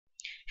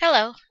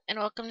Hello and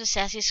welcome to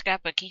Sassy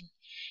Scrapbooking.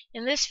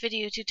 In this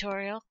video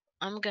tutorial,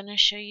 I'm going to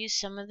show you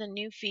some of the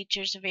new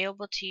features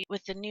available to you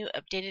with the new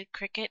updated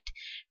Cricut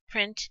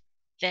Print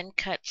Then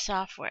Cut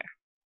software.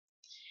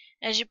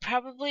 As you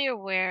probably are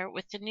aware,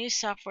 with the new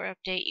software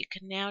update, you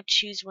can now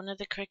choose one of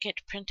the Cricut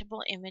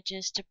printable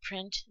images to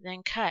print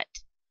then cut.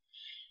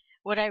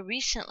 What I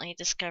recently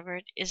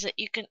discovered is that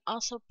you can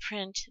also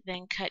print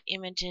then cut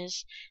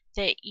images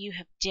that you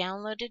have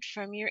downloaded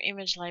from your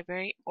image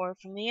library or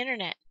from the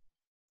internet.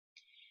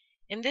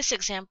 In this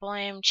example, I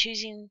am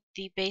choosing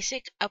the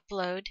basic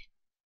upload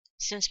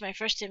since my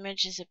first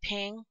image is a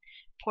PNG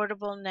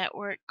portable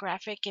network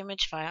graphic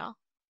image file.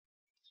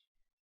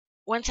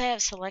 Once I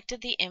have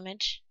selected the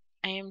image,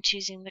 I am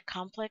choosing the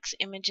complex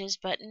images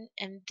button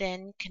and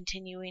then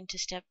continuing to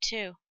step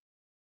 2.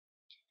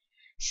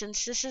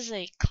 Since this is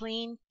a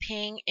clean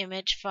PNG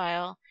image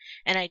file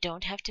and I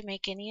don't have to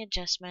make any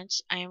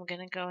adjustments, I am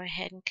going to go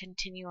ahead and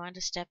continue on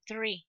to step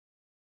 3.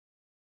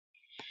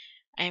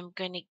 I am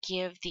going to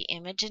give the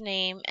image a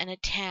name and a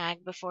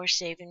tag before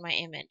saving my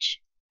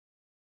image.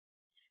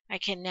 I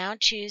can now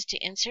choose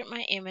to insert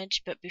my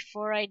image, but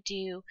before I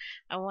do,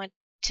 I want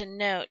to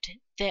note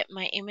that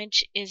my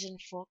image is in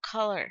full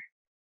color.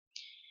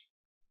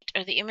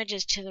 The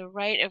images to the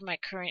right of my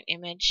current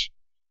image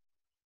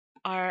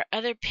are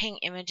other PNG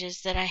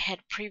images that I had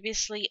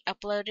previously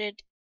uploaded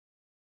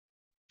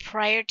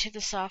prior to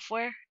the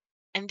software,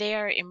 and they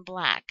are in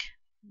black,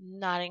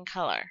 not in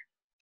color.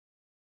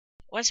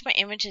 Once my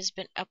image has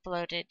been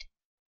uploaded,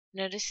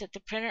 notice that the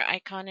printer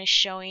icon is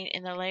showing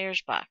in the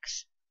layers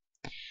box.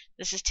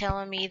 This is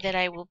telling me that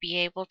I will be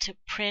able to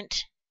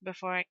print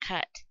before I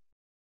cut.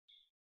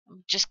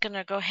 I'm just going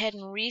to go ahead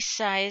and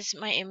resize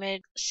my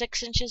image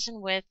 6 inches in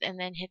width and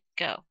then hit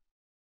go.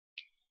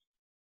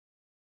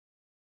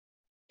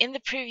 In the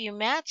preview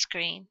matte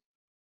screen,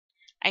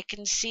 I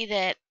can see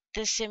that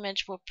this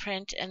image will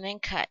print and then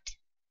cut.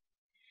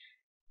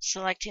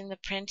 Selecting the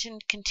print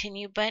and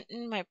continue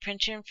button, my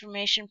printer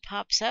information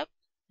pops up,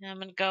 and I'm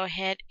going to go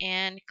ahead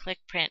and click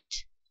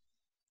print.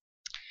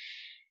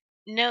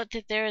 Note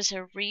that there is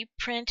a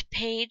reprint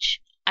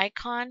page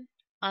icon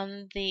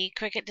on the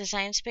Cricut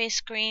Design Space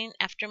screen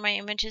after my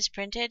image is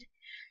printed.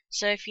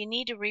 So if you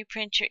need to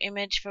reprint your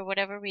image for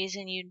whatever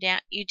reason, you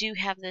do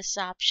have this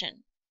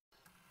option.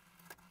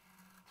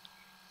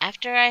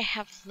 After I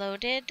have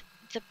loaded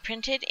the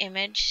printed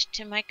image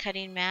to my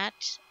cutting mat,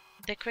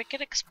 the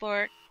Cricut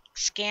Explorer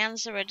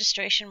scans the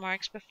registration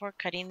marks before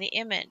cutting the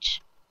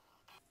image.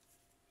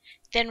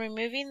 Then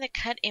removing the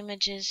cut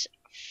images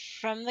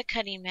from the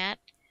cutting mat,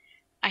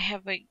 I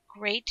have a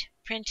great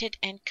printed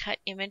and cut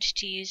image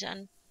to use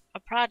on a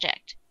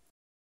project.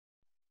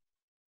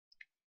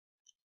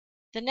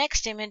 The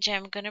next image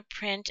I'm going to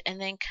print and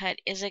then cut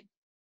is a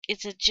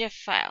GIF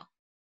file.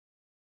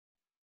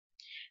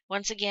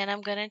 Once again,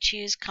 I'm going to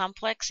choose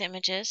complex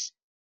images.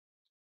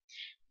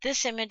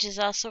 This image is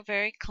also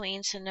very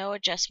clean, so no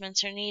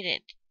adjustments are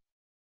needed.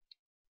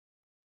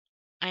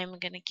 I'm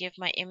going to give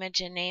my image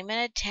a name and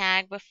a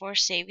tag before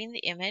saving the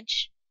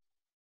image.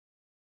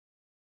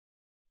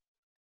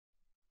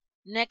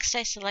 Next,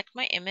 I select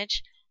my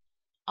image,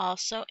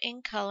 also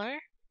in color,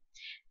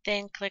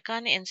 then click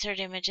on Insert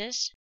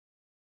Images.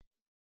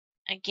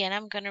 Again,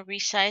 I'm going to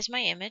resize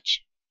my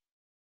image.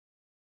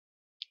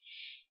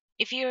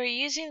 If you are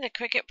using the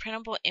Cricut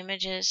printable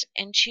images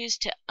and choose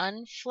to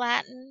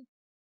unflatten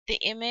the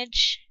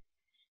image,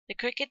 the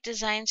Cricut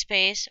Design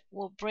Space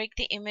will break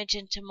the image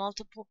into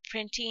multiple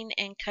printing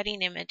and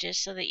cutting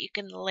images so that you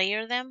can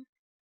layer them.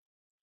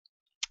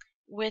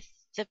 With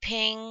the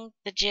PNG,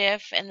 the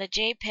GIF, and the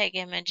JPEG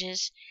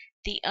images,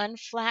 the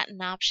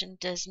unflatten option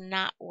does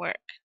not work.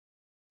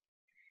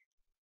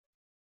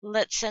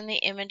 Let's send the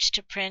image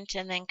to print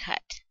and then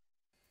cut.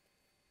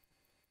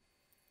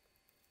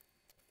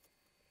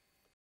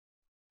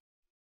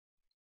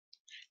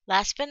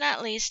 Last but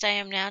not least, I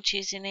am now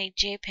choosing a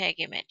JPEG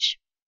image.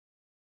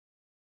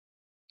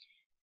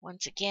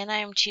 Once again, I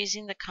am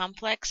choosing the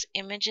complex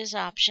images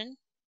option.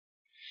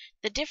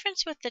 The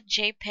difference with the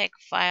JPEG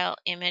file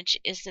image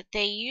is that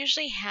they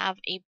usually have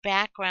a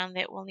background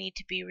that will need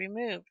to be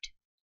removed.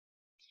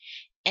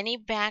 Any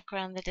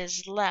background that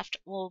is left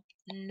will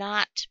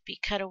not be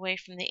cut away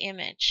from the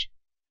image.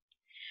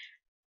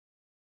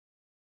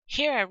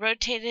 Here I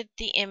rotated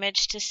the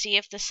image to see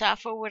if the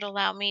software would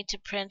allow me to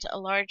print a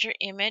larger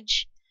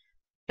image,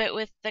 but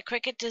with the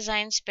Cricut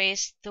Design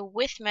Space, the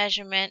width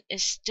measurement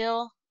is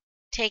still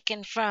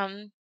taken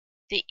from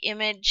the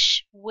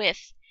image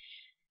width,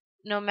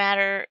 no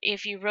matter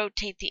if you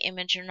rotate the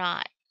image or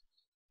not.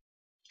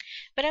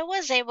 But I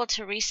was able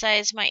to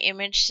resize my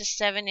image to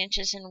 7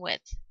 inches in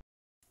width.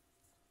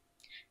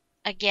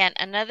 Again,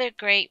 another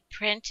great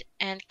print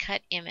and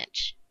cut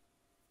image.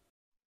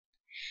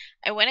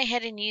 I went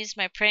ahead and used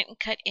my print and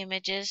cut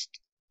images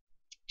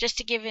just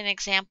to give an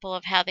example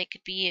of how they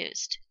could be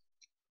used.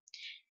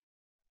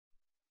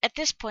 At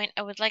this point,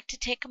 I would like to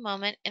take a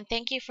moment and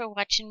thank you for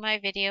watching my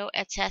video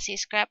at Sassy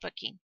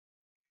Scrapbooking.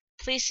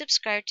 Please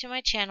subscribe to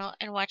my channel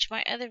and watch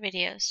my other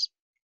videos.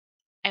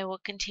 I will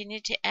continue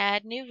to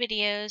add new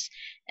videos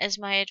as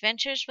my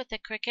adventures with the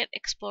Cricut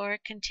Explorer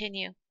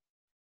continue.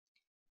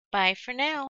 Bye for now.